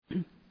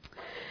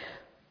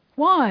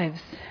Wives,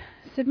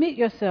 submit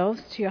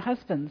yourselves to your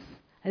husbands,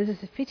 as is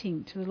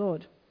fitting to the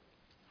Lord.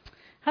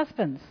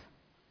 Husbands,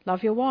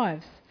 love your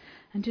wives,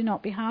 and do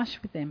not be harsh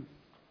with them.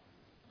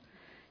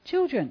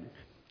 Children,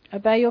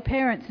 obey your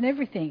parents in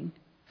everything,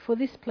 for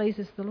this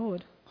pleases the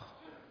Lord.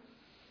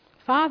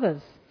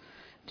 Fathers,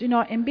 do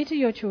not embitter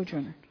your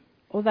children,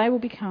 or they will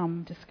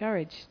become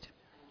discouraged.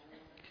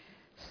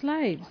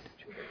 Slaves,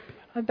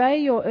 obey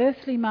your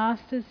earthly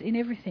masters in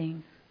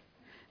everything,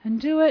 and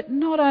do it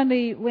not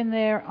only when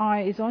their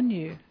eye is on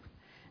you,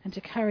 and to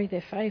curry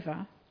their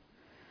favour,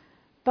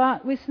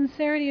 but with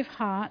sincerity of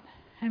heart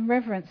and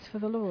reverence for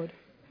the Lord.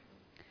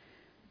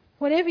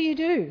 Whatever you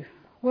do,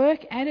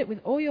 work at it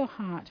with all your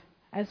heart,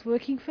 as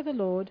working for the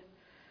Lord,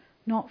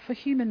 not for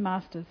human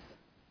masters,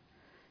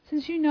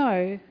 since you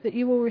know that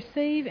you will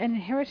receive an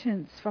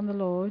inheritance from the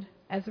Lord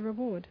as a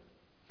reward.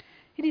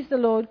 It is the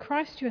Lord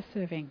Christ you are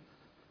serving.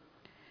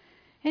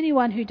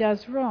 Anyone who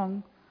does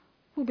wrong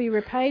will be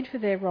repaid for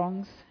their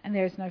wrongs, and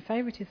there is no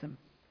favouritism.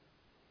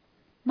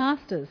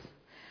 Masters,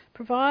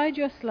 provide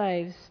your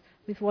slaves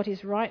with what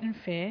is right and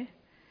fair,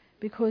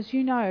 because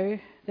you know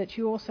that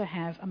you also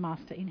have a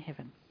master in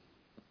heaven.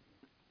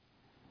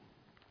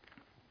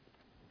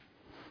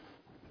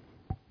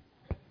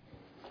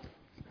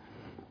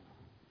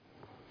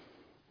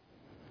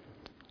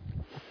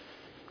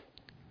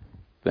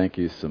 Thank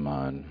you,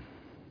 Simone.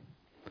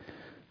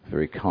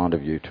 Very kind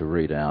of you to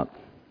read out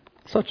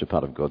such a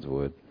part of God's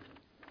Word.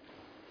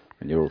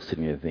 And you're all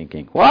sitting there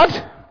thinking,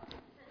 what?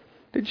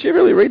 Did she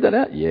really read that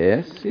out?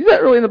 Yes. Is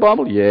that really in the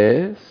Bible?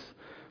 Yes.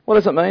 What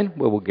does it mean?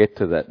 Well, we'll get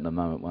to that in a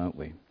moment, won't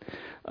we?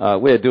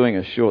 We're doing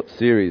a short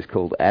series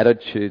called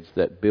Attitudes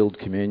That Build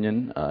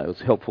Communion. It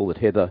was helpful that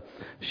Heather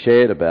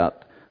shared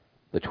about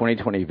the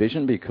 2020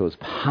 vision, because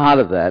part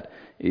of that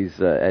is,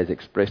 as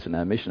expressed in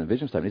our mission and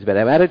vision statement, is about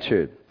our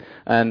attitude.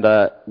 And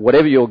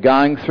whatever you're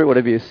going through,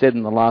 whatever you said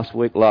in the last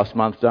week, last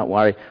month, don't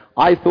worry.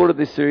 I thought of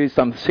this series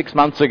some 6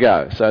 months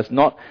ago, so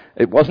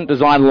it wasn't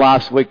designed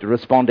last week to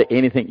respond to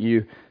anything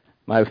you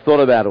may have thought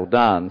about or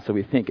done, so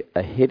we think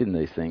ahead in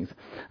these things.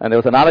 And there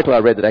was an article I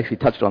read that actually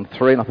touched on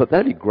 3, and I thought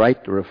that'd be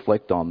great to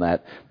reflect on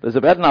that. There's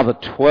about another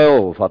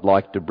 12 I'd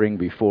like to bring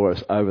before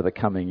us over the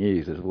coming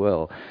years as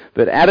well.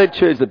 But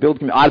attitudes that build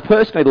community. I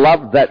personally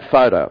loved that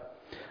photo,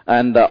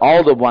 and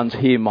older ones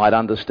here might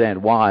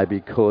understand why,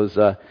 because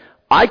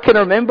I can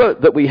remember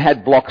that we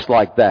had blocks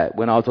like that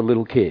when I was a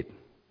little kid.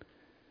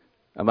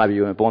 Or maybe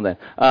you weren't born then.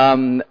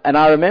 And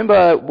I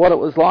remember what it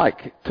was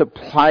like to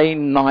play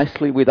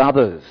nicely with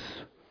others,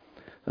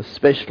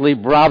 especially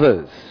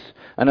brothers,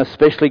 and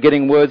especially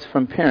getting words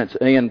from parents.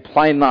 Ian,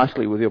 play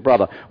nicely with your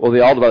brother, or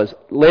the older brothers.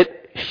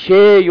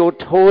 Share your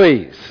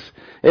toys.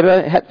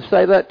 Ever had to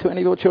say that to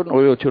any of your children,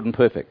 or are your children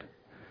perfect?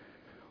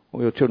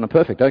 All your children are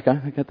perfect. Okay,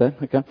 I get that.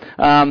 Okay.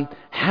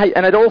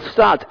 And it all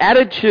starts,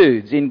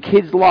 attitudes in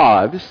kids'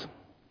 lives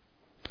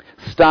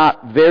start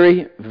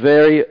very,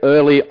 very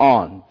early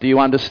on. Do you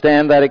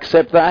understand that,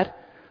 accept that?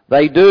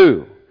 They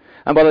do.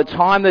 And by the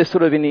time they're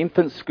sort of in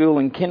infant school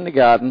and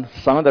kindergarten,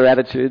 some of their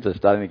attitudes are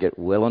starting to get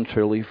well and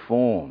truly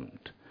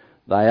formed.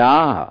 They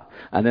are.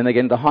 And then they get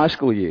into high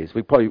school years.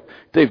 We probably,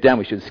 deep down,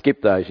 we should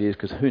skip those years,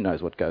 because who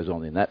knows what goes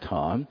on in that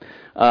time.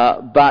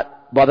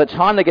 But by the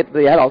time they get to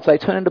the adults, they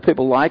turn into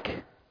people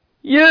like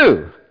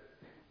you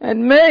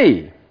and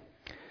me.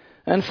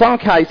 In some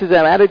cases,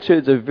 our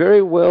attitudes are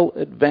very well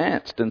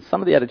advanced, and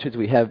some of the attitudes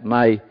we have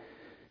may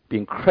be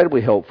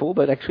incredibly helpful,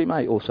 but actually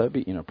may also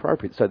be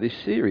inappropriate. So this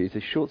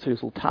short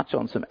series, will touch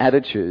on some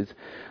attitudes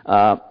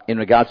in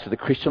regards to the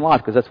Christian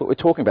life, because that's what we're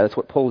talking about. That's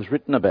what Paul's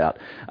written about.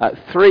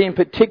 3 in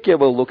particular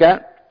we'll look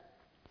at: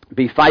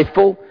 be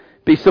faithful,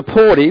 be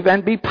supportive,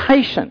 and be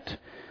patient.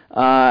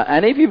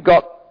 And if you've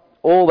got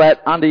all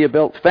that under your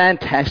belt,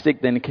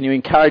 fantastic. Then can you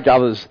encourage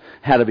others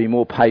how to be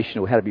more patient,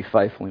 or how to be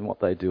faithful in what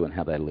they do and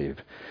how they live?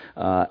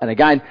 And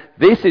again,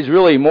 this is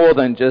really more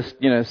than just,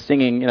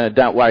 singing,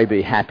 don't worry,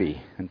 be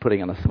happy, and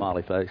putting on a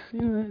smiley face.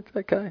 It's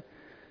okay.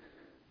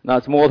 No,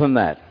 it's more than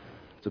that.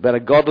 It's about a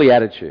godly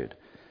attitude.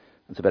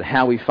 It's about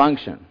how we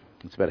function.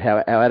 It's about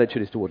how our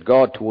attitude is toward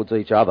God, towards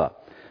each other.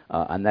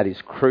 And that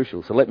is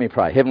crucial. So let me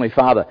pray. Heavenly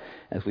Father,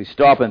 as we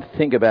stop and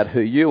think about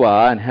who you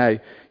are and how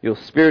your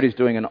Spirit is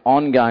doing an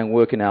ongoing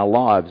work in our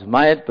lives,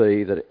 may it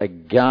be that,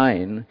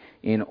 again,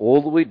 in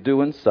all that we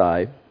do and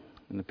say,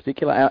 in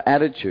particular our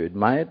attitude,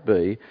 may it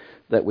be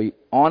that we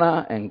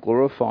honour and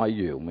glorify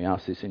you. And we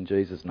ask this in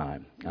Jesus'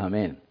 name.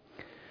 Amen.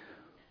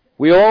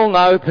 We all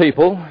know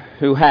people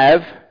who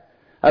have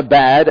a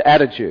bad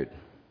attitude.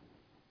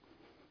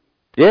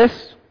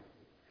 Yes?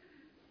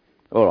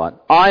 All right.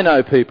 I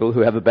know people who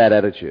have a bad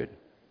attitude.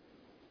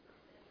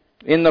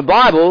 In the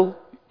Bible,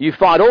 you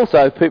find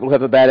also people who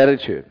have a bad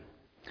attitude.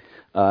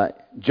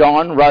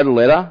 John wrote a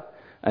letter,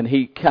 and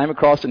he came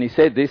across and he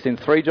said this in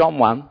 3 John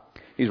 1.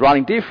 He's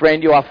writing, "Dear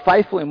friend, you are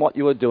faithful in what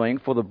you are doing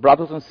for the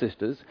brothers and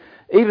sisters,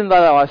 even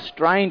though they are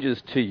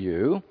strangers to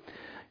you.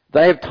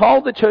 They have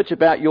told the church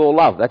about your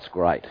love." That's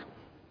great.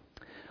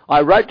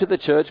 "I wrote to the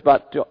church,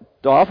 but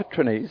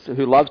Diotrephes,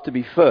 who loves to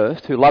be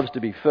first,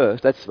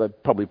 that's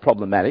probably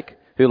problematic,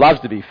 who loves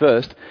to be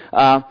first,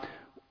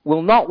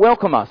 will not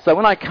welcome us. So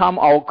when I come,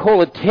 I'll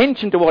call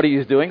attention to what he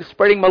is doing,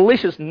 spreading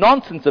malicious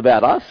nonsense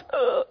about us.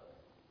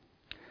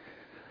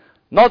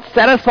 Not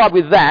satisfied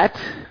with that,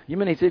 you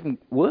mean he's even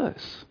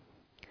worse.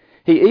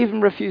 He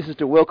even refuses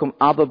to welcome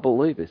other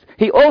believers.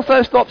 He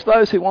also stops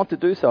those who want to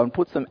do so and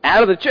puts them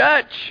out of the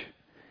church.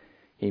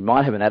 He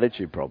might have an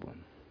attitude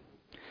problem.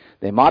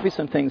 There might be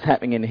some things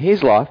happening in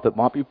his life that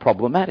might be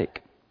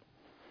problematic.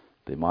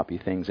 There might be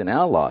things in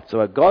our life.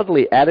 So a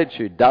godly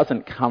attitude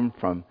doesn't come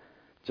from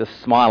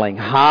just smiling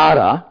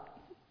harder,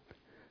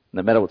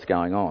 no matter what's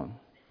going on.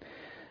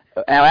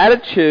 Our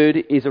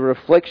attitude is a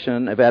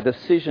reflection of our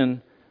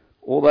decision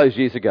all those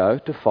years ago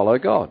to follow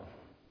God,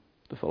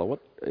 to follow what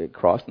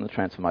Christ and the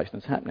transformation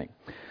that's happening.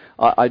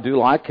 I do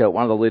like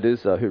one of the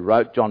leaders who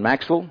wrote, John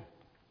Maxwell.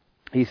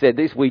 He said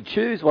this: we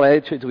choose what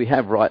attitudes we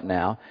have right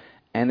now,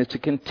 and it's a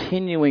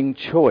continuing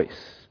choice.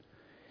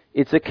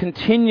 It's a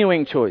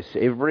continuing choice.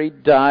 Every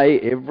day,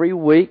 every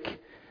week,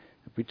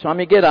 every time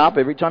you get up,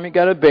 every time you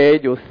go to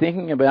bed, you're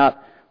thinking about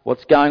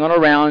what's going on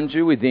around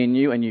you, within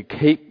you, and you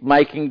keep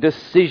making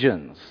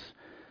decisions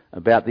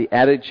about the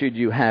attitude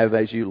you have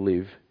as you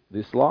live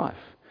this life.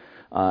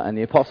 And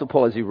the Apostle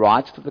Paul, as he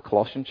writes to the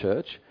Colossian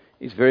church,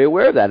 is very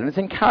aware of that. And it's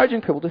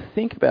encouraging people to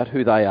think about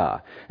who they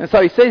are. And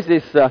so he says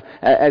this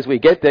as we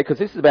get there, because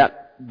this is about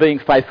being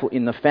faithful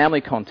in the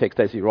family context,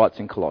 as he writes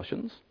in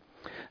Colossians.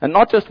 And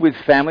not just with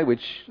family,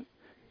 which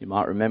you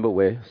might remember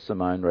where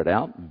Simone read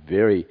out.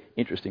 Very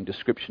interesting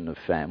description of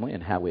family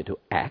and how we're to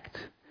act.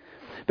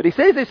 But he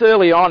says this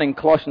early on in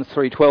Colossians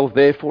 3:12,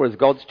 therefore as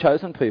God's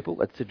chosen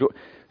people.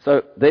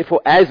 So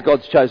therefore as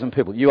God's chosen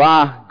people. You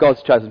are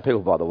God's chosen people,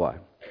 by the way.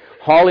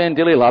 Holy and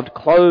dearly loved,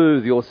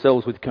 clothe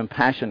yourselves with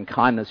compassion,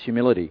 kindness,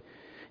 humility,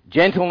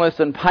 gentleness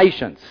and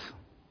patience.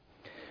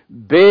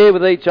 Bear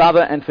with each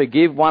other and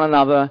forgive one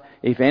another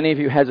if any of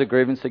you has a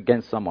grievance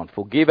against someone.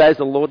 Forgive as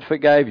the Lord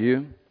forgave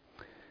you.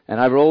 And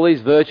over all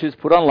these virtues,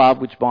 put on love,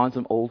 which binds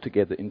them all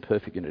together in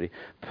perfect unity.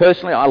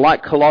 Personally, I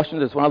like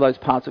Colossians. It's one of those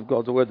parts of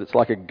God's Word that's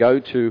like a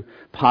go-to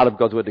part of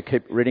God's Word to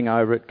keep reading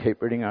over it,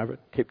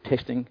 keep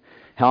testing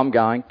how I'm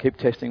going, keep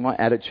testing my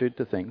attitude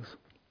to things.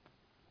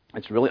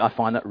 I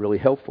find that really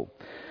helpful.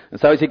 And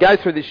so as you go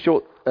through this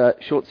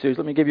short series,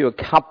 let me give you a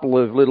couple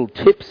of little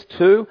tips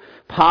too,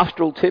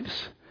 pastoral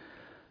tips.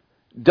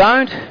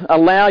 Don't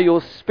allow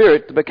your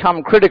spirit to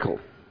become critical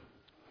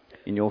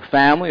in your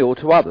family or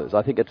to others.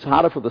 I think it's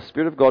harder for the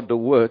Spirit of God to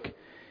work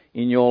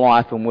in your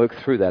life and work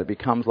through that. It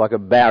becomes like a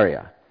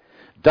barrier.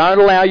 Don't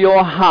allow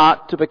your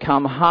heart to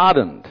become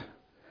hardened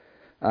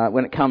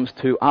when it comes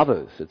to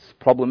others. It's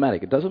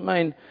problematic. It doesn't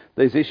mean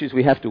there's issues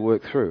we have to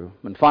work through.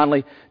 And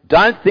finally,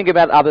 don't think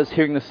about others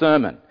hearing the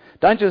sermon.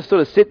 Don't just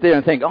sort of sit there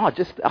and think,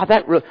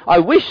 I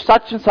wish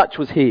such and such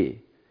was here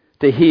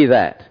to hear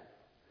that.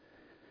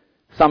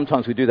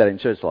 Sometimes we do that in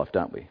church life,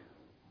 don't we?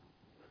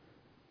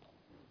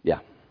 Yeah.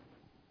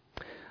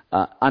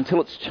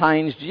 Until it's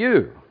changed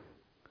you.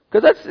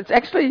 Because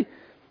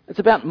it's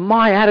about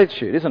my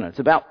attitude, isn't it? It's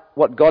about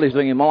what God is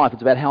doing in my life.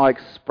 It's about how I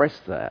express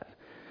that.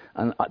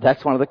 And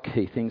that's one of the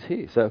key things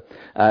here. So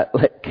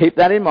keep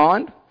that in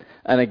mind.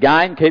 And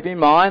again, keep in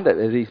mind,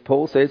 as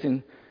Paul says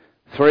in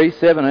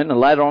 3:17 and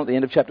later on at the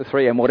end of chapter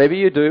 3, and whatever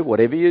you do,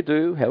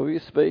 however you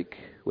speak,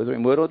 whether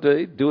in word or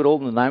deed, do it all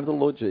in the name of the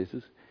Lord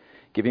Jesus,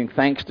 giving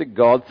thanks to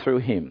God through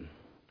him.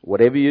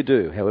 Whatever you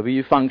do, however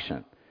you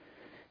function,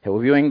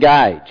 however you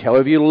engage,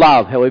 however you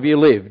love, however you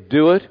live,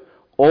 do it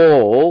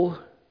all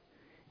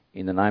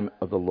in the name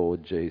of the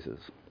Lord Jesus.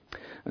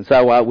 And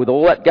so with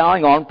all that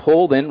going on,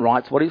 Paul then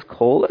writes what he's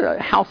called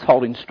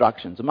household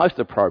instructions. The most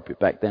appropriate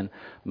back then,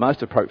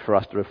 most appropriate for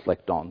us to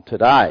reflect on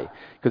today.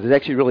 Because it's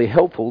actually really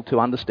helpful to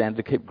understand,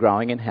 to keep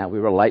growing in how we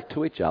relate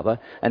to each other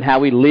and how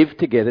we live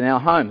together in our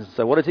homes.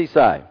 So what does he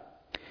say?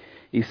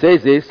 He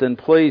says this, and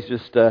please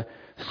just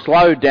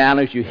slow down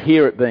as you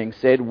hear it being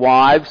said.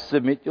 Wives,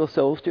 submit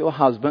yourselves to your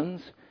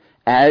husbands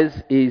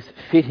as is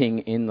fitting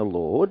in the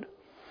Lord.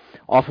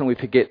 Often we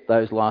forget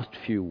those last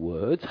few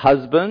words.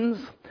 Husbands,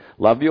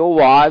 love your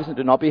wives and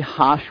do not be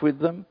harsh with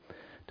them.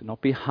 Do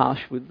not be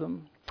harsh with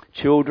them.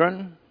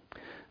 Children,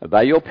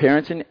 obey your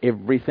parents in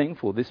everything,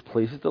 for this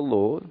pleases the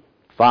Lord.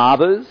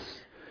 Fathers,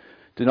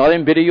 do not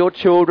embitter your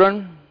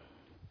children,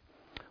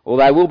 or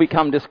they will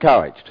become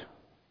discouraged.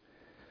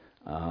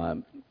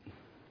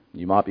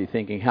 You might be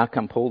thinking, how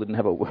come Paul didn't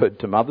have a word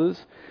to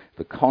mothers?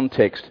 The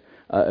context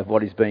of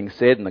what is being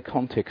said and the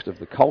context of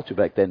the culture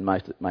back then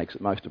makes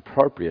it most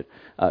appropriate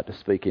to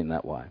speak in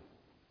that way.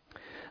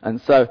 And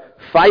so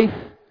faith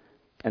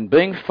and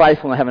being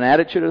faithful and having an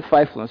attitude of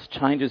faithfulness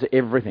changes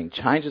everything,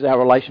 changes our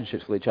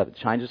relationships with each other,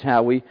 changes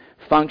how we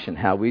function,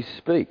 how we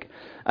speak.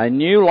 A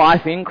new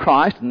life in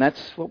Christ, and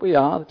that's what we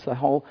are. That's the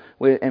whole,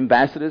 we're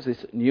ambassadors,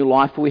 this new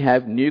life we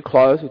have, new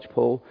clothes, which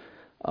Paul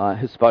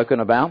has spoken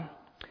about.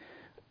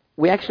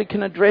 We actually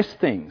can address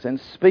things and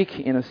speak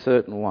in a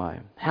certain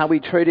way. How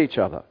we treat each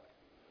other,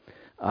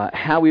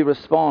 how we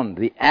respond,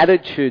 the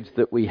attitudes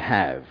that we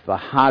have, the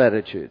heart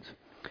attitudes.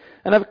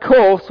 And of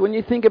course, when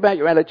you think about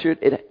your attitude,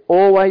 it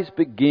always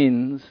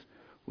begins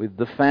with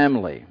the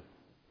family,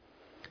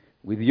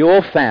 with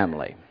your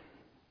family.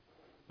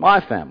 my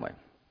family.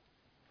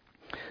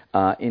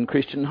 In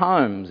Christian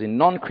homes, in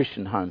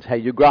non-Christian homes, how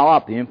you grow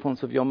up, the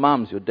influence of your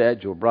mums, your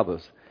dads, your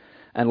brothers.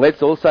 And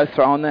let's also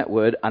throw in that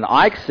word, and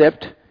I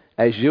accept,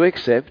 as you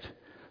accept,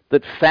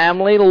 that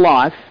family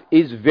life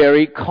is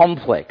very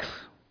complex.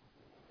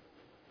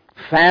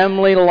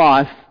 Family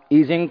life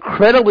is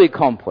incredibly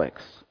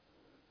complex.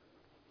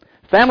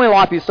 Family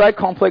life is so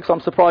complex,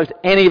 I'm surprised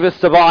any of us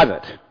survive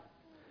it.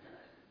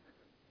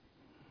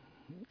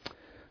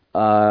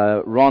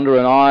 Rhonda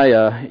and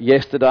I,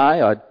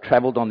 yesterday, I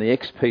travelled on the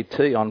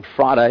XPT on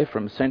Friday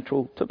from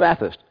Central to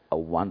Bathurst. A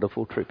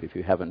wonderful trip if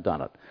you haven't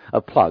done it. A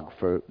plug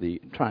for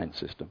the train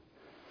system.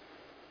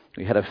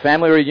 We had a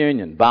family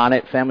reunion,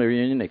 Barnett family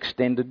reunion,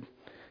 extended.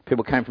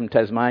 People came from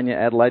Tasmania,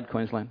 Adelaide,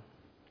 Queensland.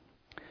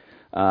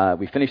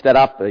 We finished that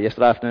up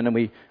yesterday afternoon,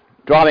 and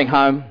driving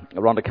home,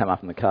 Rhonda came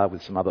up in the car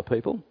with some other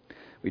people.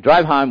 We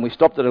drove home, we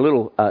stopped at a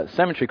little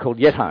cemetery called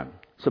Yetholme.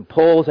 St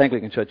Paul's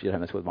Anglican Church, Yetholme.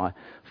 That's where my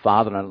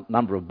father and a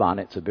number of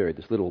Barnetts are buried,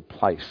 this little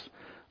place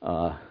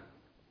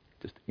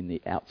just in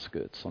the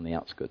outskirts, on the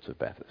outskirts of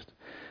Bathurst.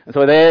 And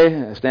so we're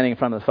there, standing in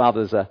front of the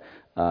father's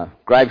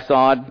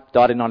graveside,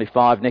 died in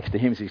 95. Next to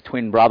him is his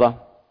twin brother.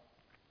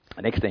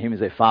 And next to him is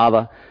their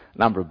father, a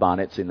number of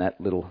Barnetts in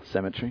that little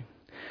cemetery.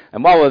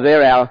 And while we're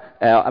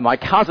there, my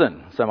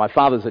cousin, so my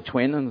father's a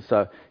twin, and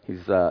so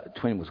his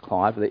twin was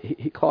Clive.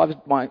 Clive,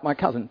 my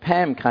cousin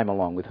Pam came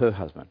along with her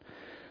husband.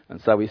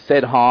 And so we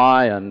said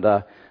hi,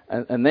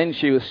 and then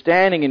she was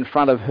standing in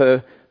front of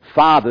her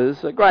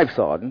father's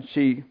graveside, and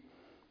you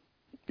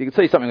could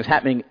see something was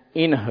happening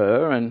in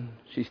her, and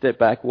she stepped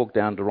back, walked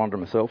down to Rhonda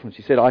and myself, and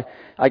she said,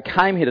 I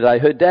came here today.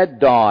 Her dad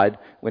died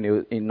when he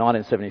was in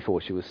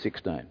 1974. She was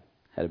 16.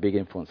 Had a big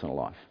influence on her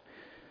life.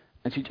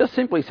 And she just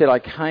simply said, I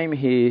came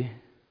here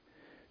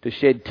to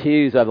shed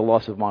tears over the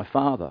loss of my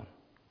father.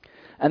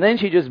 And then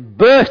she just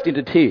burst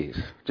into tears.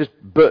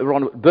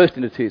 Rhonda burst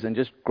into tears and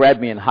just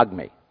grabbed me and hugged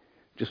me,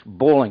 just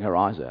bawling her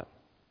eyes out.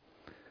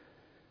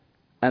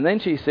 And then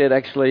she said,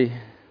 actually,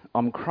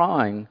 I'm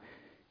crying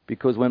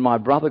because when my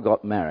brother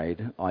got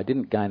married, I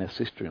didn't gain a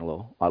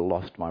sister-in-law, I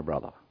lost my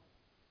brother.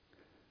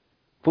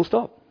 Full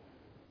stop.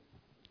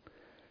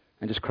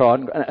 And just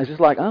cried. And it's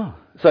just like, oh.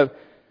 So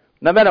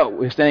no matter,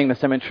 we're standing in the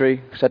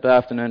cemetery Saturday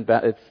afternoon,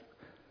 it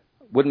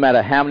wouldn't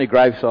matter how many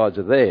gravesides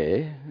are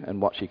there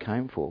and what she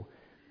came for.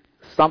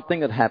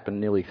 Something that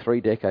happened nearly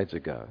 3 decades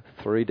ago,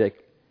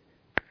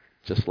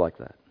 just like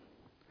that.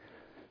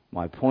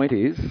 My point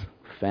is,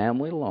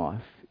 family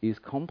life is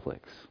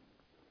complex.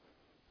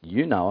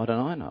 You know it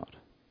and I know it.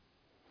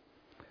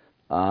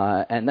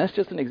 And that's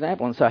just an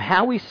example. And so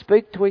how we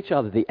speak to each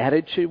other, the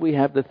attitude we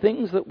have, the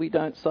things that we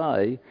don't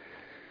say,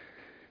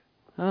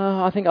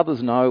 I think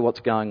others know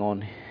what's going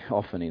on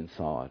often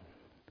inside.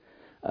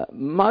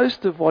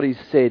 Most of what is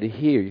said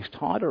here is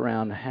tied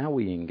around how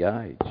we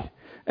engage.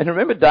 And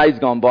remember days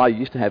gone by, you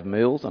used to have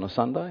meals on a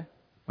Sunday?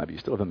 Maybe you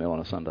still have a meal on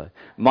a Sunday.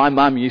 My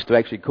mum used to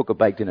actually cook a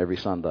baked dinner every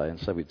Sunday, and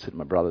so we'd sit with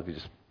my brother, we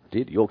just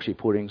did Yorkshire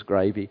puddings,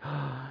 gravy.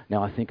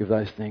 Now I think of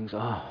those things,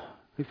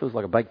 who feels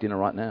like a baked dinner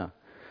right now?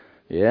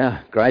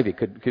 Yeah, gravy.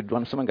 Could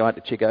someone go out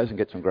to Chico's and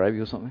get some gravy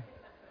or something?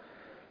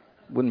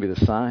 Wouldn't be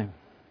the same.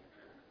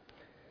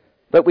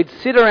 But we'd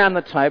sit around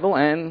the table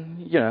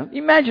and,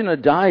 imagine a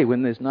day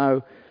when there's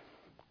no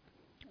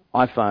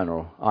iPhone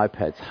or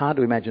iPad. It's hard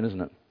to imagine,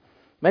 isn't it?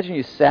 Imagine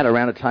you sat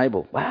around a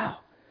table, wow,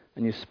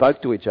 and you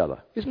spoke to each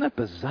other. Isn't that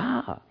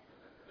bizarre?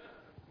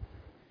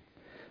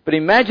 But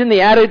imagine the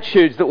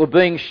attitudes that were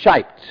being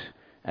shaped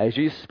as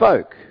you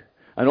spoke,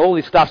 and all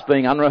this stuff's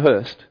being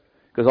unrehearsed.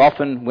 Because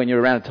often when you're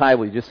around a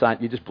table, you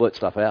just blurt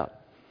stuff out,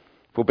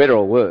 for better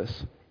or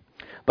worse.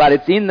 But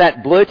it's in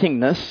that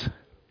blurtingness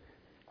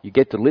you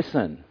get to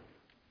listen.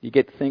 You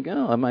get to think,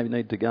 I maybe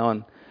need to go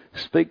and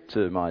speak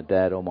to my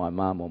dad or my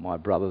mum or my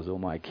brothers or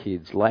my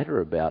kids later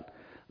about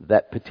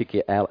that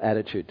particular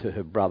attitude to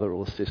her brother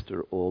or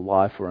sister or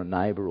wife or a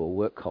neighbour or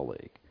work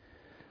colleague.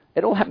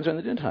 It all happens around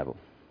the dinner table.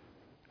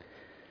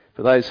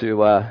 For those who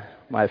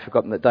may have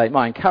forgotten that date,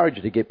 I encourage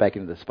you to get back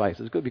into the space.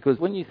 It's good because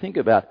when you think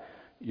about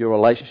your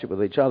relationship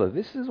with each other,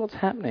 this is what's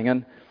happening.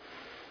 And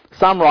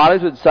some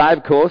writers would say,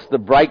 of course, the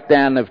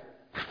breakdown of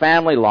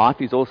family life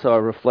is also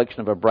a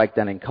reflection of a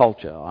breakdown in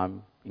culture.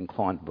 I'm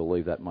inclined to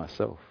believe that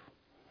myself.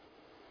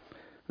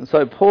 And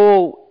so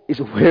Paul is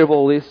aware of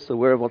all this,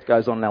 aware of what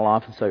goes on in our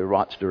life, and so he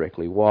writes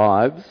directly,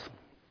 wives.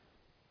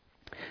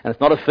 And it's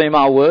not a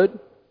female word.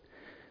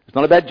 It's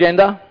not about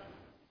gender.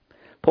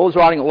 Paul's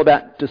writing all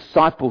about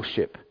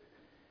discipleship.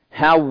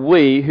 How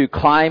we who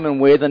claim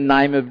and wear the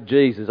name of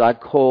Jesus are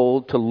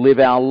called to live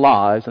our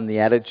lives and the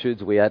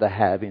attitudes we are to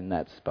have in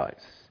that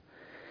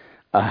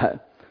space.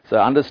 So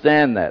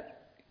understand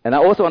that. And I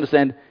also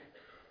understand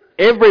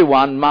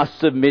everyone must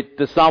submit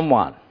to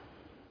someone.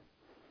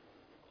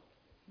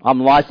 I'm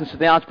licensed to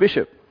the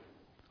Archbishop.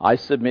 I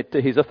submit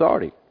to his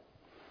authority.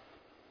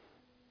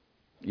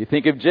 You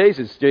think of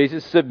Jesus.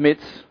 Jesus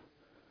submits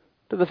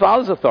to the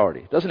Father's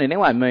authority. Doesn't in any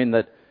way mean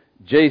that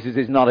Jesus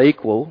is not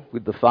equal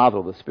with the Father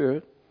or the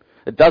Spirit.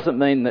 It doesn't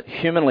mean that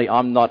humanly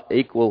I'm not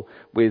equal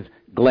with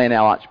Glenn,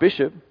 our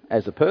Archbishop,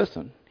 as a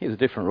person. He has a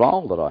different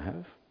role that I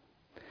have.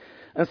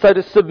 And so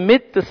to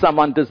submit to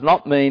someone does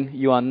not mean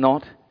you are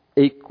not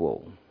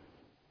equal.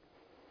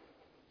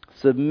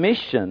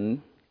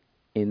 Submission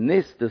in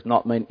this does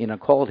not mean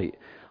inequality.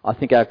 I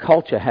think our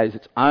culture has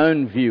its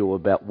own view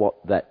about what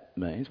that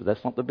means, but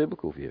that's not the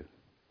biblical view.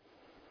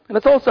 And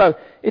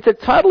it's a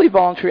totally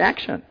voluntary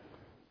action.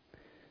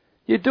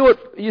 You do it,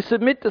 you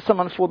submit to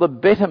someone for the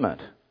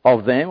betterment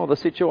of them or the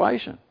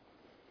situation.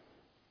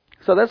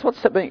 So that's what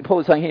Paul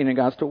is saying here in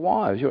regards to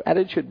wives. Your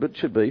attitude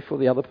should be for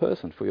the other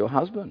person, for your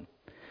husband,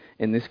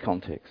 in this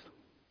context.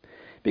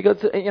 Because,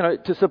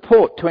 to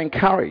support, to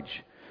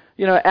encourage.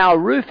 Our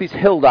roof is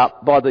held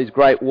up by these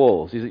great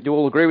walls. Do you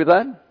all agree with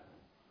that?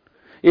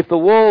 If the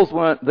walls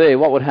weren't there,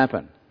 what would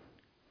happen?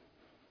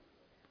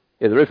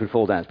 Yeah, the roof would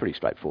fall down. It's pretty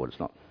straightforward.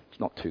 It's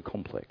not too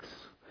complex.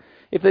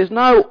 If there's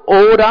no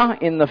order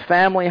in the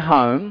family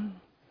home,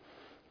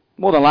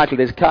 more than likely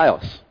there's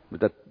chaos.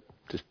 But that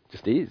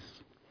just is.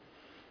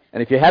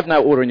 And if you have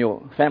no order in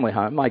your family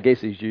home, my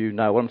guess is you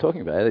know what I'm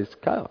talking about. There's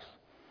chaos.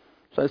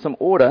 So some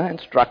order and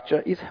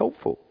structure is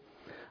helpful.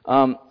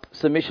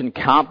 Submission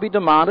can't be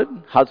demanded.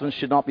 Husbands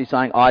should not be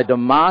saying, I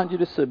demand you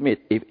to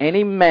submit. If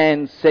any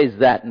man says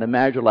that in a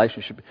marriage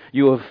relationship,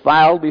 you have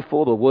failed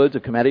before the words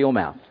have come out of your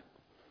mouth.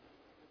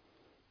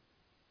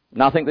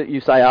 Nothing that you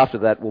say after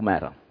that will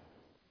matter,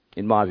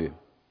 in my view.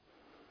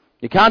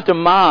 You can't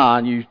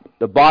demand,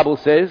 the Bible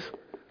says,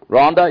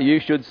 Rhonda,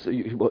 you should...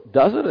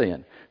 Does it,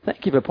 Ian?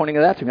 Thank you for pointing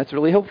it out to me. That's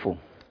really helpful.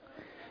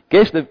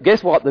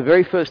 Guess what? The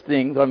very first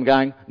thing that I'm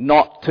going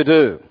not to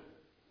do.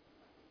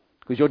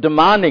 Because you're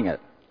demanding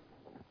it.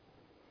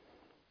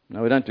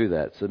 No, we don't do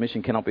that.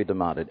 Submission cannot be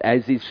demanded,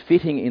 as is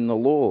fitting in the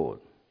Lord.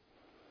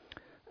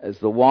 As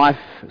the wife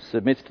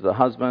submits to the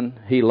husband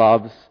he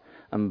loves,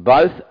 and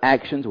both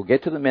actions, we'll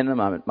get to the men in a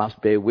moment, must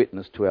bear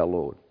witness to our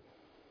Lord.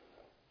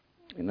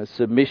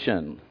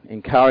 Submission,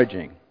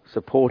 encouraging,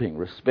 supporting,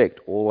 respect,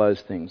 all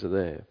those things are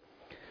there.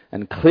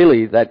 And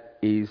clearly that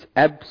is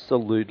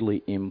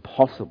absolutely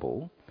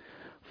impossible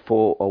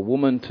for a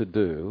woman to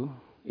do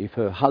if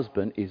her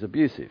husband is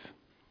abusive.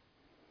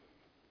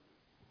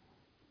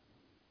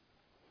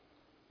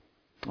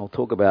 I'll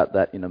talk about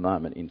that in a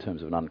moment in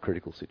terms of an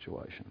uncritical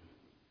situation.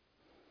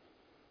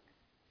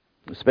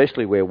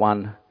 Especially where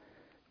one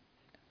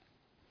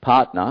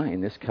partner,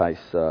 in this case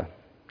the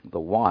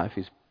wife,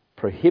 is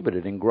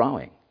prohibited in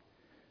growing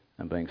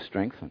and being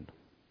strengthened.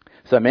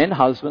 So men,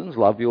 husbands,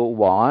 love your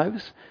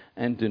wives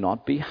and do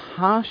not be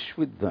harsh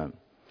with them.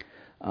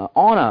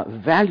 Honour,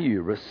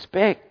 value,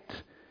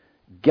 respect,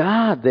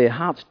 guard their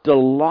hearts,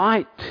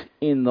 delight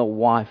in the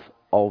wife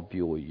of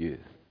your youth.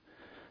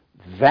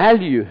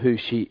 Value who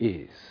she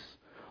is.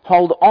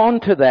 Hold on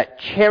to that,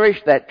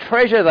 cherish that,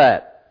 treasure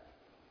that.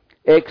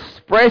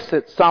 Express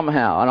it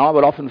somehow, and I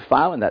would often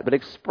fail in that, but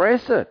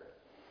express it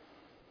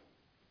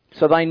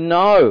so they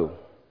know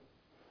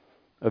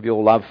of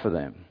your love for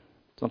them.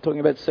 It's not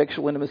talking about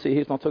sexual intimacy here,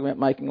 it's not talking about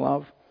making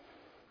love.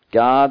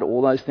 Guard,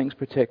 all those things,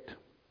 protect.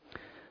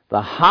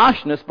 The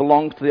harshness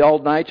belongs to the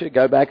old nature.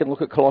 Go back and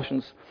look at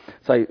Colossians,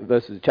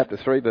 chapter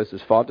 3,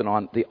 verses 5 to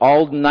 9. The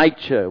old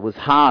nature was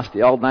harsh.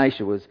 The old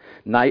nature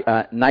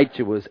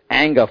was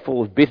anger,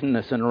 full of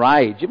bitterness and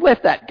rage. You've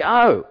let that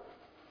go.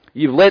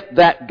 You've let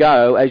that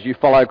go as you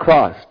follow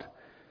Christ,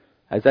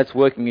 as that's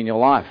working in your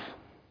life.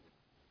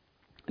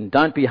 And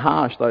don't be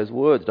harsh, those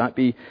words. Don't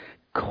be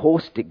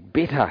caustic,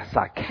 bitter,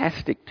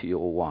 sarcastic to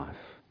your wife.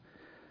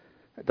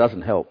 It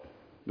doesn't help.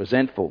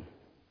 Resentful.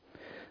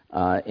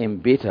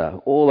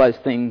 Embitter, all those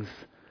things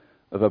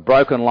of a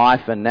broken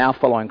life, and now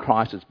following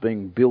Christ is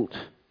being built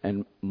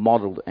and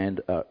modelled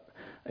and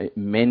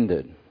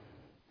mended.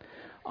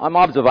 My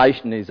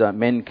observation is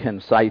men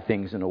can say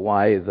things in a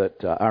way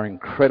that are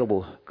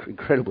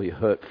incredibly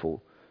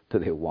hurtful to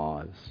their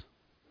wives,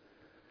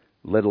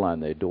 let alone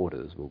their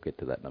daughters. We'll get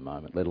to that in a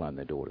moment, let alone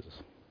their daughters.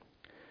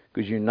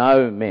 Because you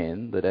know,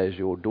 men, that as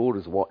your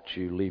daughters watch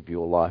you live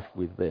your life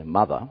with their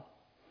mother,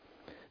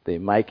 they're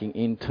making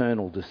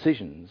internal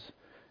decisions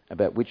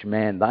about which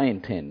man they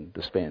intend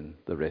to spend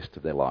the rest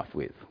of their life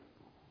with.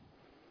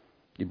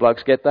 You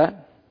blokes get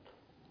that?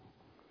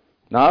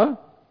 No? Are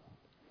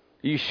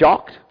you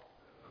shocked?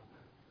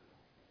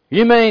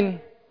 You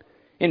mean,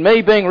 in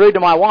me being rude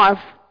to my wife,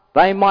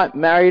 they might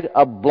marry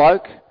a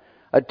bloke,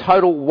 a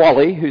total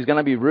wally, who's going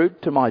to be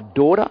rude to my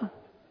daughter?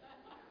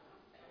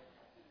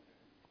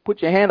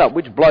 Put your hand up.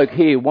 Which bloke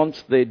here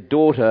wants their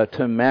daughter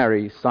to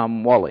marry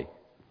some wally?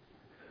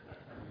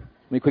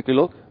 Let me quickly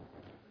look.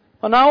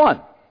 Oh, no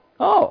one.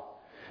 Oh.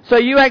 So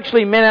you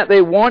actually, men out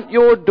there, want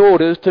your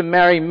daughters to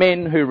marry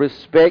men who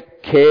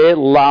respect, care,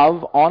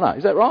 love, honour.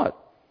 Is that right?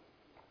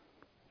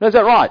 No, is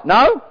that right?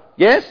 No?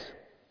 Yes?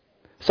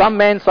 Some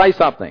men say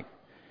something.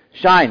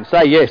 Shane,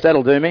 say yes,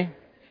 that'll do me.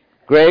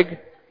 Greg?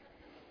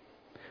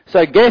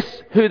 So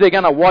guess who they're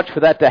going to watch for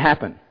that to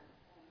happen?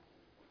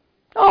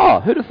 Oh,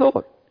 who'd have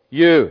thought?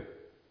 You.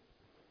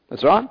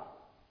 That's right.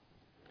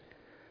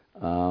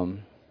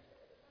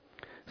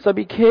 So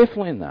be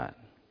careful in that.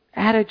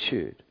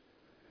 Attitude.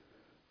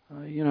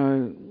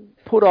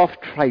 Put off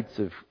traits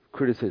of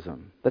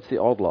criticism. That's the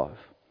old life.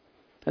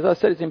 As I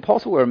said, it's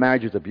impossible where a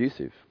marriage is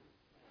abusive.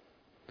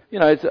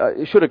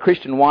 should a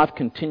Christian wife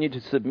continue to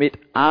submit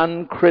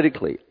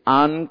uncritically,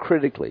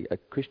 a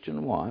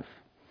Christian wife,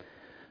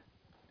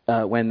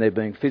 when they're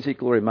being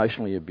physically or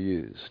emotionally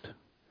abused?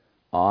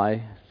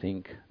 I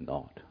think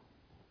not.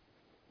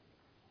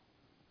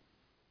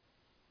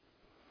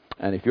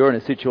 And if you're in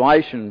a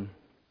situation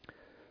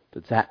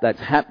that's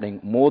happening,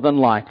 more than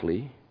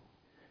likely,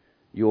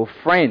 your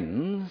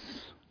friends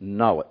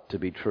know it to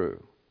be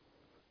true.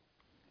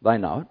 They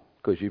know it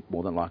because you've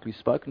more than likely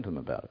spoken to them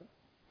about it.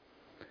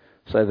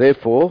 So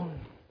therefore,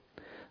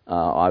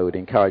 I would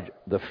encourage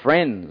the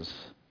friends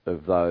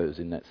of those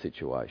in that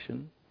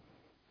situation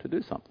to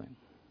do something,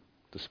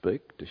 to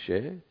speak, to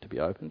share, to be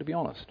open, to be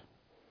honest.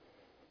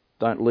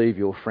 Don't leave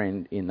your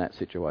friend in that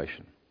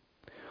situation.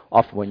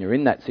 Often when you're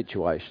in that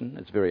situation,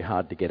 it's very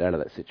hard to get out of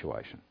that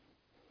situation.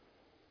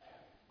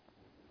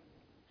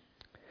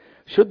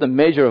 Should the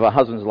measure of a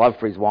husband's love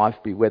for his wife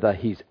be whether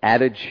his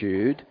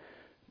attitude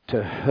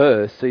to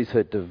her sees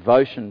her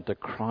devotion to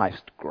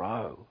Christ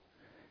grow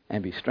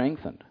and be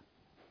strengthened?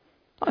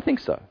 I think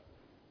so.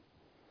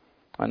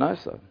 I know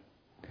so.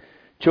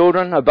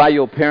 Children, obey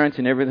your parents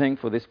in everything,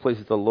 for this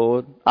pleases the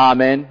Lord.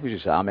 Amen. We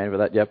should say amen for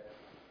that, yep.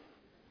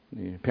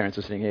 Your parents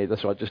are sitting here,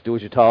 that's right, just do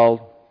as you're told.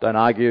 Don't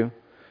argue.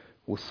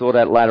 We'll sort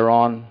out later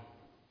on.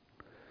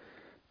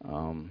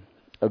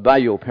 Obey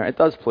your parents.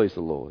 It does please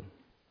the Lord.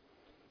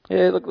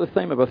 Yeah, look, the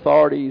theme of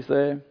authority is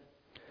there.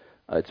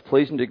 It's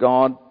pleasing to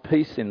God.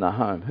 Peace in the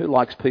home. Who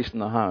likes peace in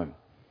the home?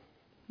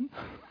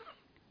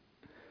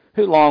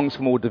 Who longs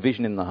for more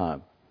division in the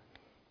home?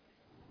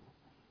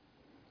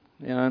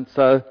 And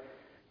so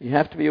you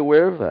have to be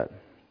aware of that.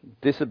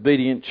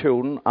 Disobedient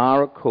children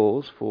are a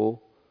cause for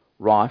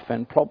rife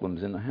and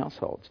problems in the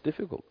household. It's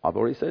difficult. I've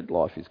already said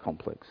life is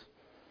complex.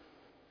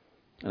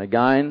 And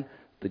again,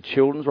 the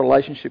children's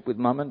relationship with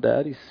mum and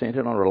dad is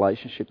centred on a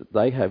relationship that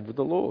they have with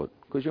the Lord,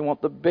 because you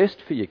want the best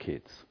for your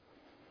kids.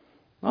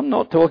 I'm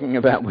not talking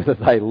about whether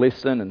they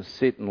listen and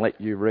sit and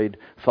let you read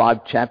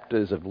 5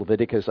 chapters of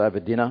Leviticus over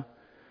dinner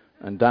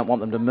and don't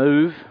want them to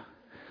move.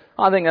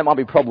 I think that might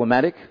be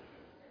problematic.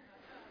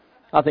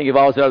 I think if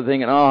I was there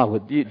thinking,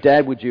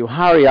 Dad, would you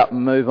hurry up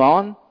and move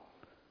on?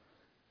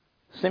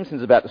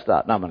 Simpson's about to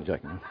start. No, I'm only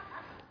joking.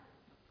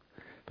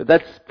 But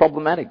that's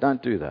problematic.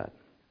 Don't do that.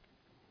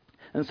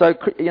 And so,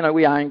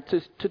 we aim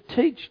to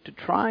teach, to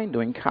train, to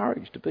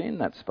encourage, to be in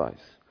that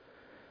space,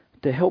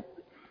 to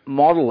help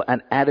model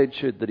an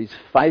attitude that is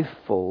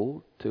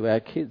faithful to our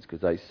kids,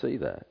 because they see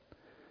that.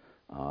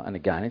 And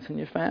again, it's in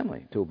your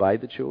family. To obey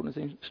the children is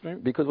extreme,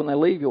 because when they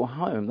leave your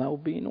home, they'll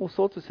be in all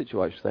sorts of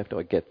situations. They have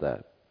to get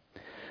that.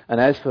 And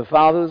as for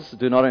fathers,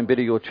 do not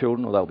embitter your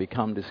children or they'll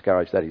become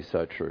discouraged. That is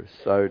so true.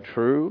 So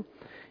true.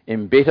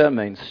 Embitter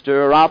means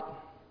stir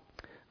up,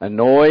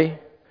 annoy,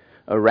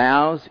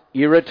 arouse,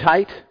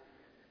 irritate.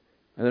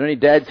 Are there any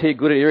dads here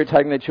good at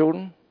irritating their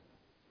children?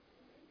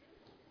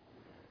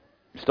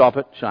 Stop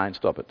it. Shane,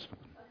 stop it.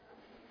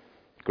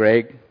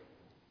 Greg,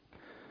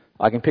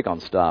 I can pick on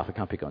staff. I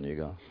can't pick on you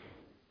guys.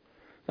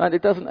 No,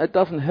 it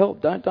doesn't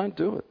help. Don't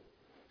do it.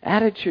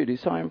 Attitude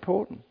is so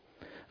important.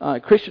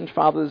 Christian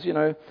fathers,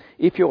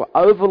 if you're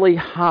overly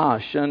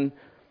harsh and,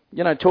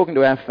 talking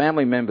to our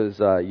family members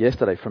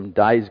yesterday from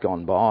days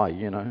gone by,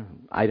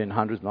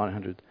 1800s,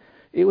 1900s,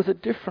 it was a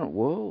different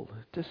world.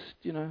 Just,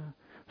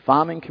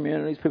 farming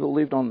communities, people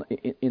lived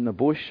in the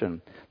bush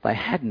and they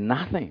had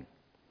nothing.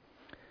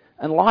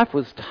 And life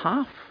was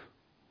tough.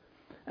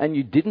 And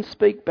you didn't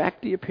speak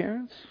back to your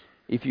parents.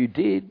 If you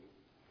did,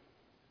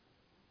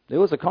 there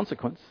was a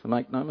consequence.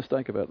 Make no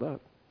mistake about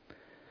that.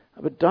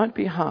 But don't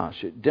be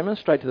harsh.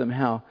 Demonstrate to them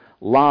how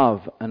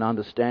love and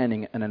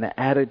understanding and an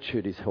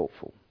attitude is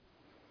helpful.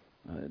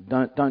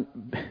 Don't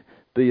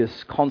be a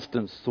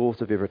constant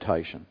source of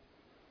irritation,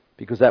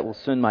 because that will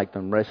soon make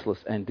them restless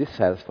and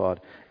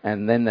dissatisfied.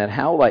 And then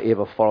how will they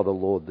ever follow the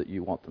Lord that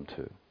you want them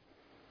to?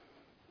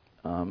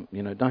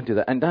 Don't do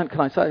that. And can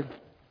I say,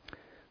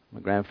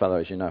 my grandfather,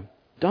 as you know,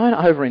 don't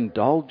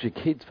overindulge your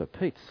kids, for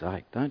Pete's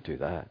sake. Don't do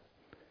that.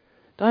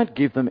 Don't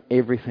give them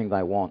everything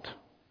they want.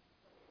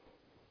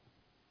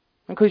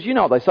 Because you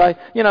know what they say,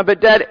 but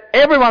Dad,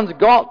 everyone's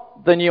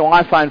got the new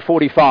iPhone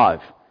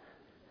 45.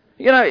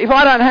 If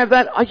I don't have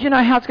that, you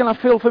know how it's going to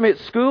feel for me at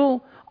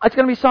school? It's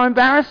going to be so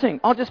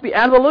embarrassing. I'll just be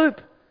out of the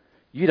loop.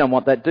 You don't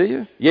want that, do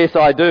you? Yes,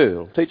 I do.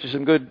 It'll teach you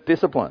some good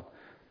discipline.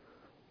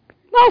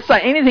 They'll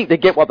say anything to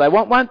get what they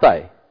want, won't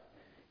they?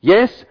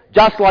 Yes,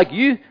 just like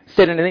you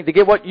said anything to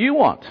get what you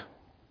want.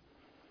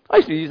 I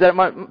used to use that at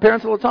my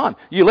parents all the time.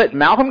 You let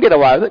Malcolm get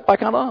away with it, why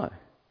can't I?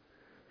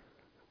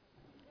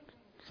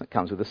 It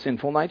comes with a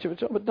sinful nature of a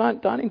job, but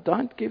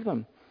don't give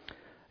them.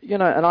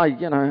 And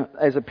I,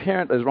 as a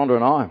parent, as Rhonda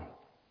and I,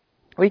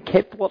 we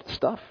kept a lot of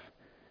stuff.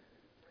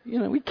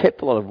 We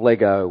kept a lot of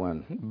Lego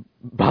and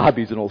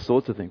Barbies and all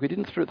sorts of things. We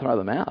didn't throw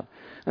them out.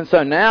 And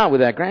so now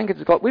with our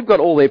grandkids, we've got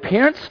all their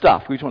parents'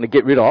 stuff we just want to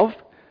get rid of.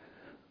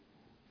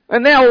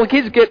 And now all the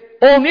kids get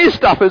all new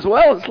stuff as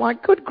well. It's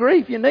like, good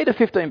grief, you need a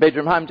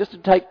 15-bedroom home just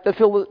to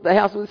fill the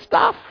house with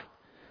stuff.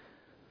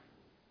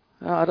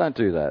 No, don't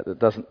do that.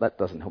 That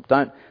doesn't help.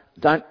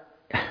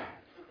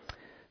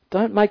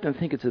 Don't make them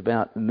think it's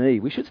about me.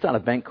 We should start a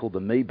bank called the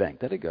Me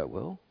Bank. That'd go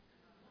well,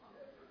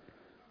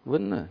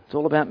 wouldn't it? It's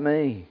all about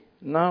me.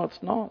 No, it's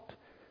not.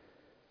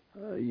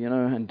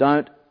 And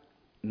don't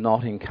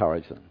not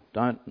encourage them.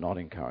 Don't not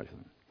encourage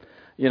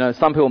them.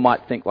 Some people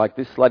might think like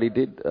this lady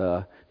did.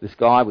 This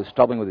guy was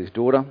struggling with his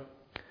daughter,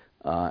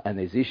 and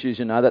there's issues,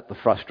 that the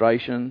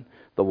frustration,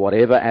 the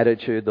whatever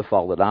attitude, the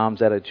folded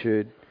arms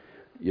attitude.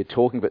 You're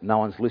talking but no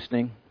one's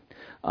listening.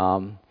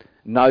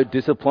 No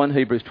discipline.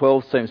 Hebrews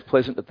 12 seems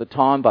pleasant at the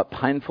time but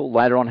painful.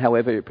 Later on,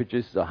 however, it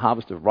produces a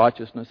harvest of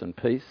righteousness and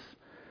peace.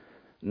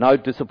 No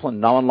discipline.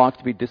 No one likes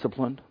to be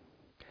disciplined.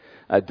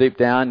 Deep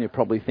down, you're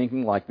probably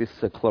thinking, like this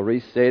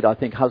Clarice said, I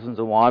think husbands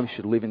and wives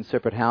should live in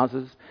separate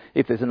houses.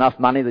 If there's enough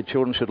money, the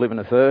children should live in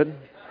a third.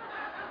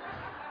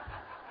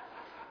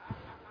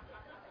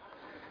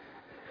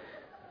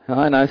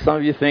 I know some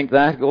of you think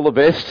that. All the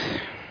best.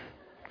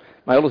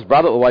 My eldest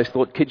brother always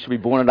thought kids should be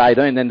born at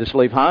 18 then just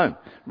leave home.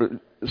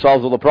 It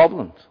solves all the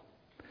problems.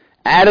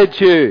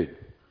 Attitude.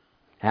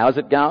 How's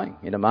it going?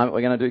 In a moment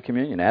we're going to do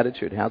communion.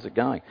 Attitude, how's it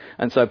going?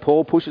 And so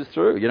Paul pushes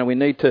through. We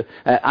need to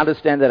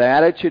understand that our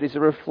attitude is a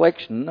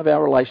reflection of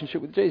our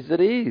relationship with Jesus.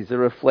 It is a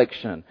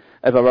reflection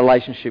of a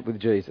relationship with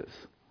Jesus.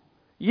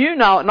 You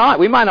know at night.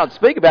 We may not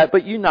speak about it,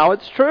 but you know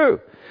it's true.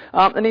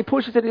 And he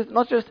pushes it, it's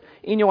not just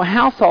in your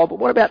household, but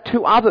what about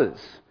to others?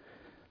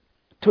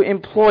 To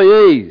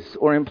employees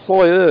or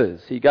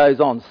employers. He goes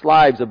on,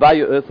 slaves, obey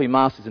your earthly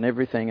masters in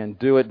everything and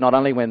do it not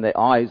only when their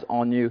eye is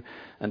on you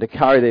and to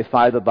carry their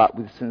favour, but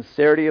with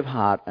sincerity of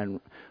heart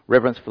and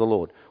reverence for the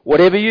Lord.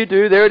 Whatever you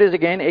do, there it is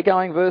again,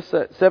 echoing verse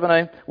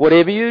 17,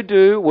 whatever you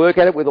do, work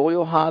at it with all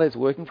your heart as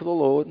working for the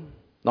Lord,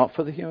 not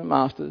for the human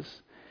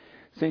masters,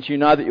 since you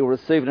know that you'll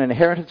receive an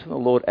inheritance from the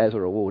Lord as a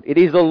reward. It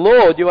is the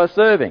Lord you are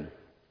serving.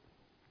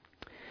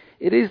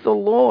 It is the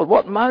Lord.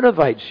 What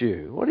motivates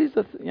you? What is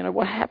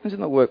what happens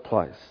in the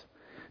workplace?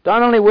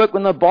 Don't only work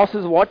when the boss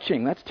is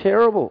watching. That's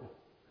terrible.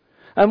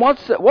 And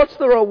what's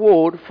the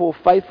reward for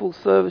faithful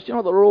service? Do you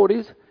know what the reward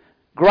is?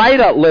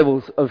 Greater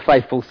levels of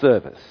faithful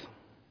service.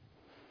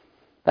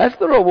 That's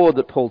the reward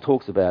that Paul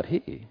talks about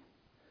here.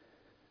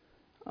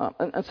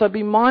 And so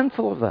be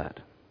mindful of that.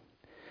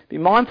 Be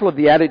mindful of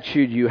the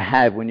attitude you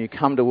have when you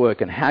come to work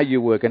and how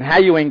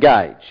you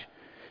engage.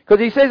 Because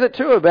he says it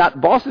too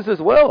about bosses as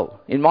well.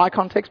 In my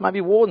context,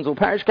 maybe wardens or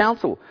parish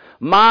council.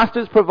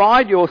 Masters,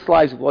 provide your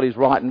slaves with what is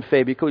right and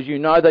fair because you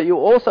know that you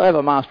also have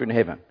a master in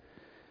heaven.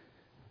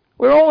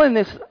 We're all in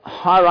this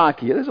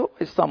hierarchy. There's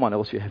always someone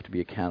else you have to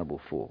be accountable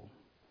for.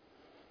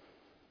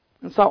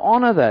 And so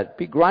honour that.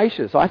 Be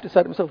gracious. I have to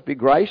say to myself, be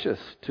gracious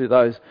to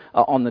those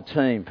on the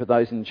team, for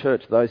those in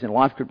church, those in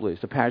life group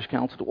leaders, to parish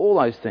council, to all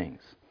those things.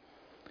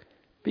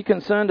 Be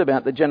concerned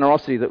about the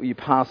generosity that you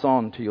pass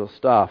on to your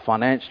staff,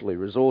 financially,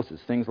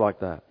 resources, things like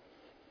that.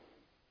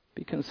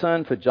 Be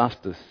concerned for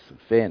justice,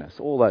 fairness,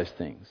 all those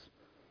things.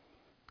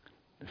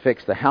 It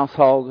affects the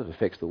household, it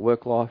affects the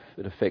work life,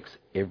 it affects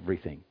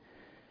everything.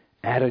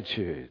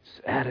 Attitudes.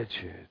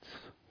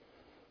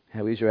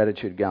 How is your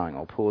attitude going?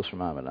 I'll pause for a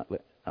moment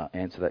and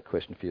answer that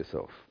question for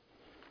yourself.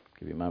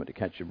 Give you a moment to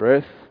catch your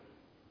breath.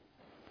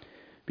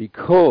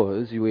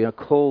 Because we are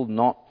called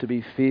not to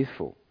be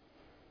fearful.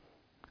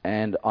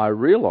 And I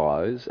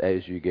realise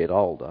as you get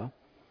older,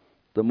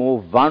 the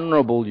more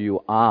vulnerable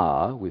you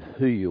are with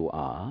who you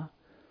are,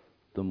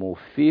 the more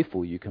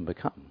fearful you can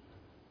become.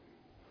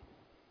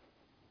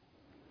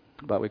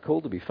 But we're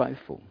called to be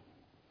faithful.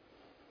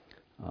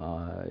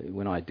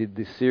 When I did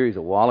this series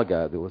a while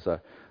ago, there was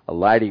a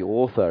lady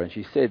author, and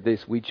she said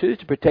this: we choose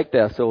to protect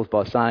ourselves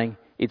by saying,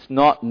 it's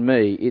not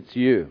me, it's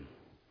you.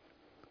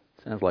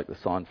 Sounds like the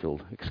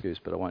Seinfeld excuse,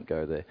 but I won't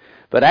go there.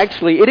 But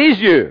actually, it is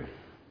you.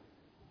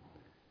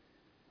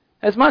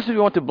 As much as we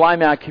want to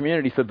blame our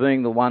community for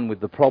being the one with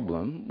the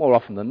problem, more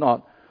often than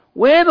not,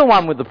 we're the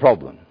one with the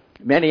problem.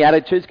 Many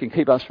attitudes can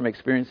keep us from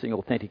experiencing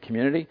authentic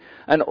community,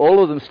 and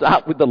all of them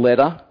start with the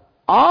letter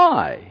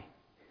I.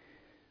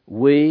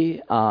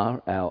 We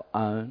are our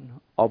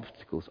own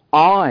obstacles.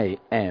 I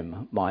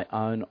am my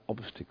own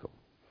obstacle.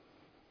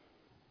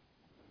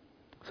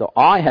 So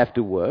I have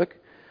to work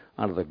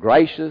under the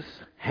gracious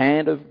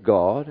hand of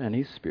God and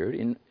His Spirit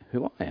in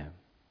who I am.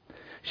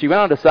 She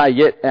went on to say,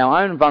 yet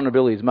our own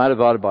vulnerability is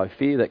motivated by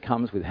fear that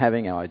comes with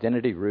having our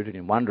identity rooted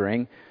in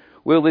wondering,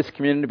 will this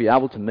community be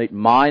able to meet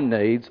my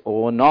needs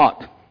or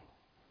not?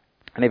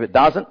 And if it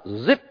doesn't,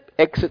 zip,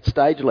 exit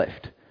stage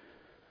left.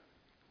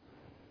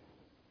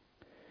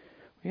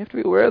 We have to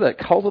be aware of that.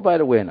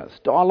 Cultivate awareness.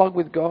 Dialogue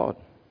with God.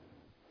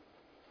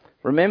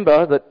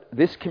 Remember that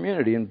this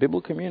community and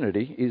biblical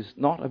community is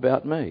not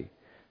about me.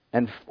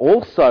 And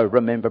also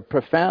remember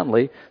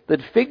profoundly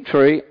that Fig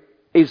Tree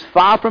is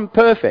far from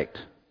perfect.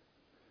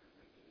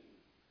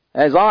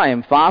 As I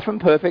am far from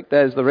perfect,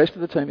 as the rest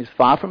of the team is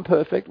far from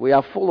perfect, we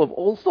are full of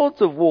all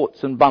sorts of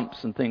warts and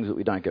bumps and things that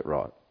we don't get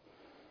right.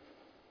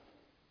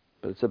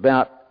 But it's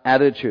about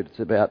attitude, it's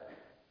about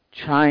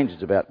change,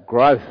 it's about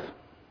growth.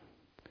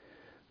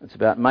 It's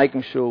about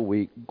making sure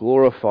we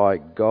glorify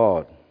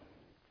God.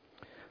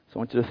 So I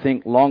want you to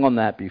think long on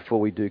that before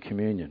we do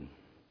communion.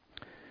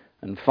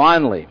 And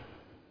finally,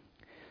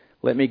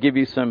 let me give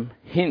you some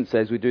hints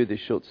as we do this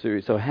short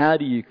series. So how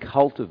do you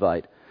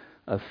cultivate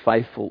a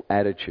faithful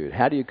attitude?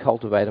 How do you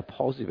cultivate a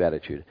positive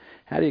attitude?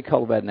 How do you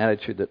cultivate an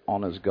attitude that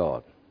honours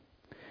God?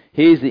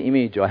 Here's the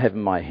image I have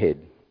in my head.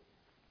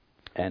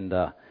 And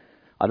I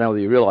don't know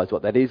whether you realise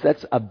what that is.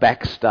 That's a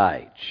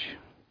backstage.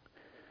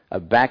 A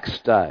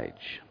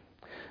backstage.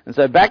 And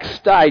so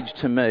backstage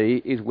to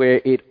me is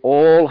where it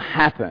all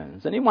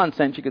happens. And in one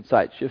sense you could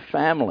say it's your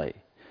family.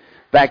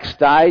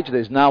 Backstage,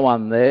 there's no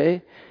one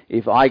there.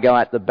 If I go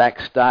out the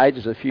backstage,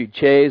 there's a few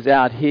chairs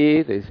out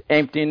here, there's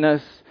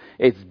emptiness,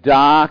 it's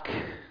dark,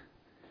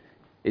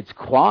 it's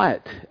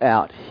quiet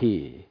out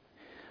here.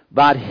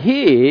 But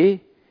here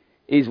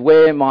is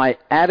where my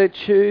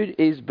attitude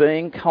is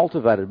being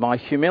cultivated, my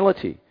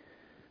humility,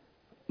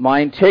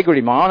 my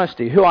integrity, my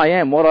honesty, who I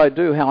am, what I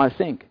do, how I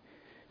think.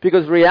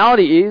 Because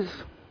reality is,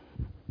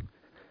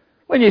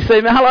 when you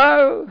see me,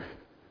 hello,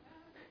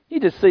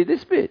 you just see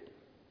this bit.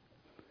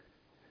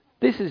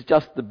 This is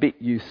just the bit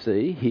you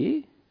see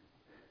here.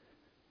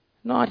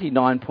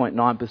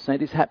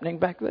 99.9% is happening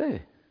back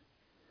there.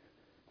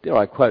 Dare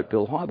I quote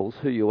Bill Hybels,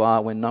 who you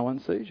are when no one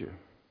sees you.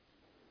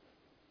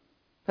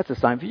 That's the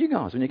same for you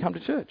guys when you come to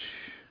church.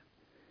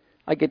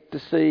 I get to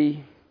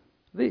see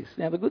this.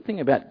 Now the good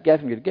thing about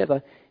gathering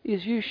together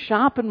is you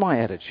sharpen my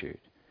attitude.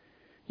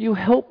 You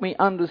help me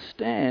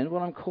understand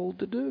what I'm called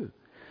to do.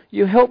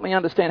 You help me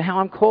understand how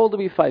I'm called to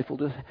be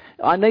faithful.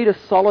 I need a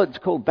solid, it's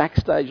called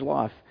backstage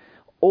life.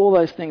 All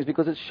those things,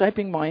 because it's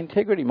shaping my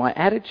integrity, my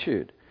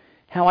attitude,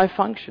 how I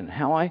function,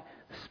 how I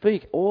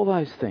speak, all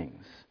those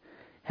things.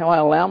 How I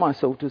allow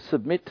myself to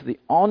submit to the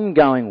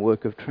ongoing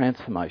work of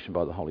transformation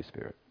by the Holy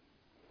Spirit.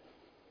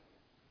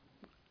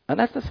 And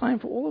that's the same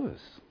for all of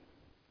us.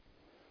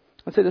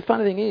 And so the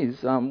funny thing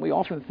is, we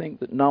often think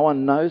that no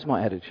one knows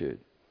my attitude.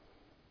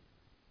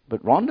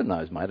 But Rhonda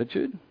knows my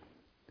attitude.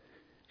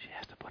 She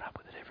has to put up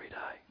with it every day.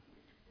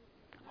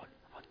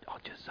 I'll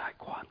just say it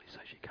quietly so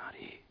she can't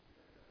hear.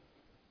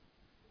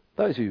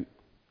 Those who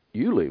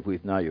you live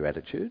with know your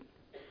attitude.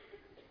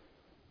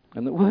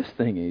 And the worst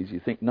thing is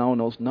you think no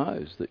one else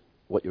knows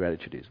what your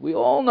attitude is. We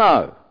all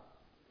know.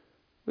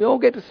 We all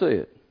get to see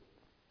it.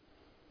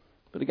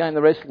 But again,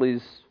 the wrestle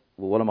is,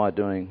 well, what am I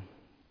doing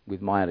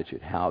with my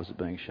attitude? How is it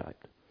being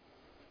shaped?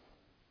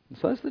 And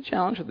so that's the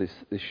challenge of this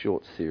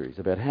short series,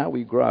 about how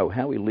we grow,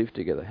 how we live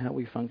together, how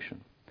we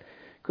function.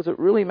 Because it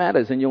really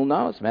matters, and you'll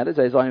know it matters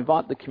as I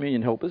invite the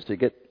communion helpers to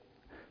get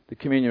the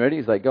communion ready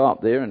as they go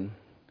up there and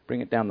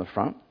bring it down the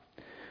front.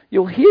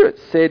 You'll hear it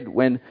said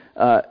when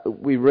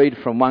we read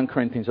from 1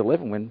 Corinthians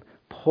 11, when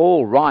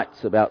Paul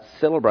writes about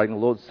celebrating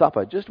the Lord's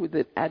Supper, just with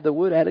the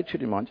word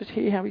attitude in mind. Just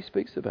hear how he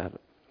speaks about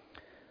it.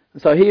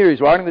 And so here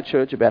he's writing to the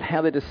church about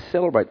how they're to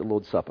celebrate the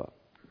Lord's Supper.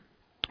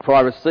 For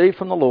I received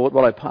from the Lord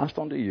what I passed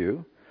on to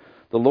you.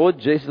 The Lord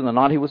Jesus, on the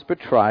night he was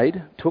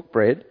betrayed, took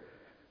bread,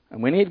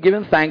 and when he had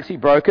given thanks, he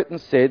broke it and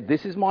said,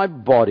 "This is my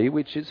body,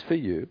 which is for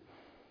you.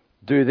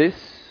 Do this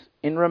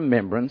in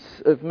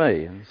remembrance of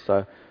me." And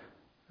so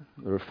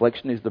the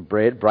reflection is the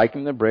bread,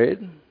 breaking the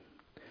bread,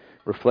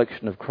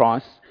 reflection of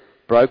Christ's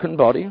broken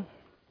body.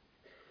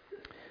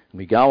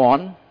 We go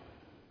on.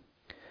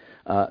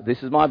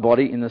 This is my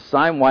body. In the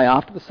same way,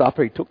 after the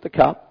supper, he took the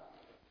cup.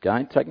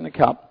 Again, taking the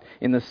cup.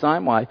 In the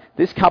same way,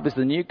 this cup is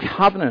the new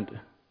covenant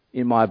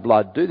in my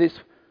blood. Do this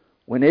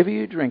whenever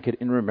you drink it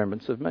in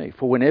remembrance of me.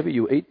 For whenever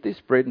you eat this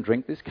bread and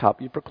drink this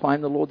cup, you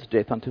proclaim the Lord's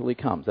death until he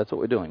comes. That's what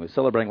we're doing. We're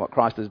celebrating what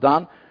Christ has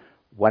done,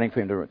 waiting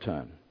for him to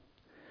return.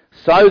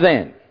 So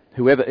then,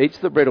 whoever eats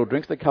the bread or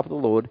drinks the cup of the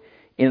Lord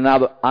in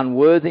another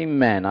unworthy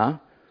manner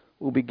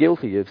will be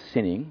guilty of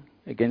sinning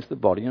against the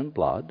body and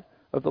blood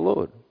of the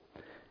Lord.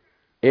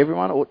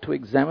 Everyone ought to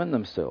examine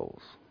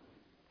themselves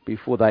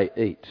before they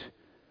eat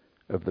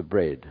of the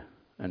bread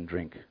and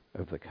drink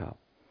of the cup.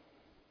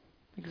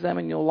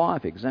 Examine your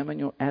life, examine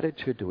your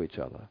attitude to each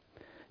other.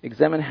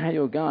 Examine how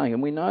you're going.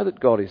 And we know that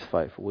God is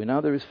faithful. We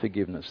know there is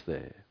forgiveness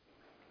there.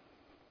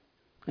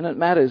 And it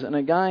matters. And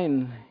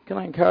again, can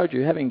I encourage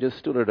you, having just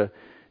stood at a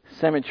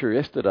cemetery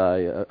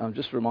yesterday, I'm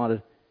just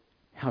reminded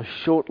how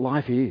short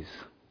life is.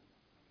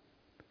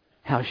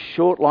 How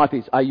short life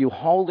is. Are you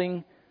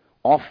holding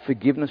off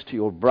forgiveness to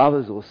your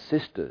brothers or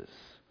sisters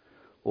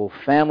or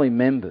family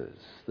members?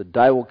 The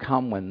day will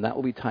come when that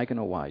will be taken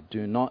away.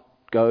 Do not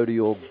go to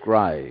your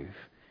grave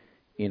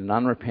in an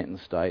unrepentant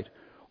state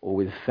or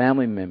with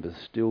family members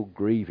still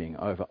grieving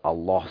over a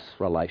lost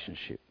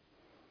relationship.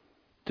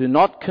 Do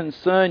not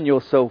concern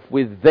yourself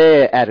with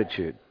their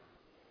attitude.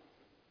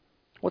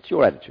 What's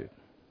your attitude?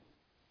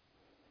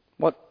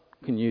 What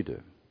can you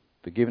do?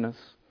 Forgiveness,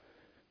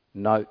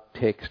 note,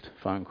 text,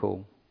 phone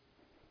call.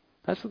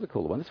 That's the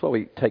cool one. That's why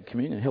we take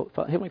communion.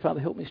 Heavenly Father,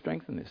 help me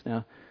strengthen this.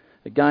 Now,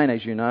 again,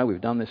 as you know, we've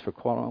done this for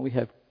quite a while.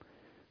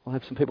 We'll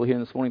have some people here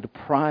this morning to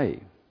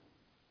pray,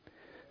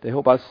 to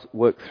help us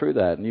work through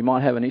that. And you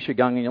might have an issue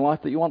going in your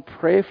life that you want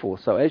prayer for.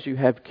 So as you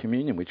have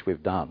communion, which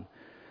we've done,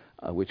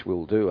 which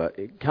we'll do,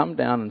 come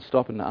down and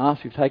stop, and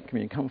after you've taken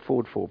communion, come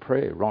forward for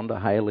prayer.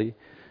 Rhonda, Haley,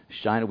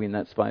 Shane will be in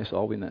that space.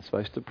 I'll be in that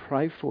space to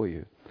pray for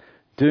you.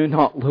 Do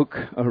not look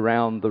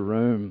around the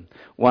room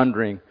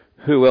wondering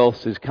who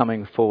else is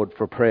coming forward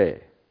for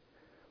prayer.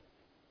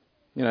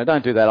 You know,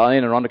 don't do that.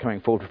 Ian and Rhonda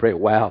coming forward for prayer.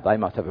 Wow, they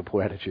must have a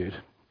poor attitude.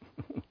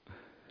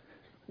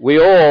 We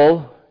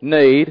all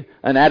need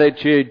an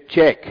attitude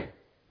check.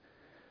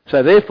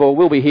 So therefore,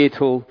 we'll be here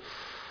till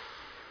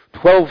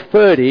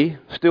 12:30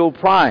 still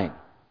praying.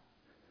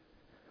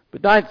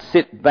 But don't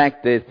sit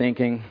back there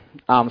thinking,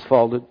 arms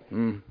folded.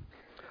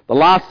 The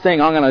last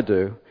thing I'm going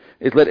to do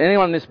is let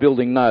anyone in this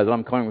building know that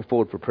I'm coming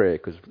forward for prayer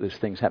because there's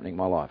things happening in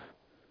my life.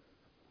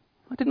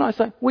 Didn't I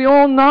say? We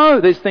all know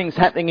there's things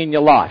happening in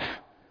your life.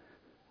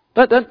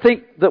 Don't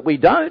think that we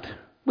don't.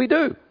 We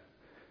do.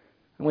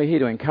 And we're here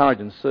to encourage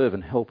and serve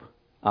and help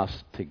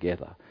us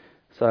together.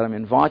 So I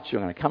invite you,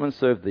 I'm going to come and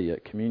serve the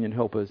communion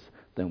helpers,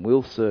 then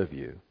we'll serve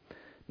you.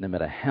 No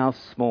matter how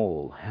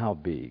small, how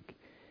big.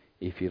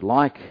 If you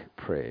like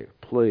prayer,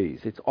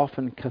 please, it's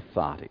often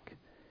cathartic.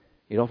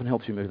 It often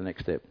helps you move to the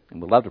next step.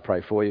 And we'd love to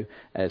pray for you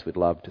as we'd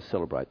love to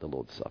celebrate the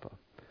Lord's Supper.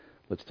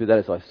 Let's do that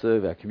as I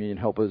serve our communion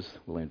helpers.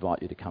 We'll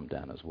invite you to come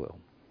down as well.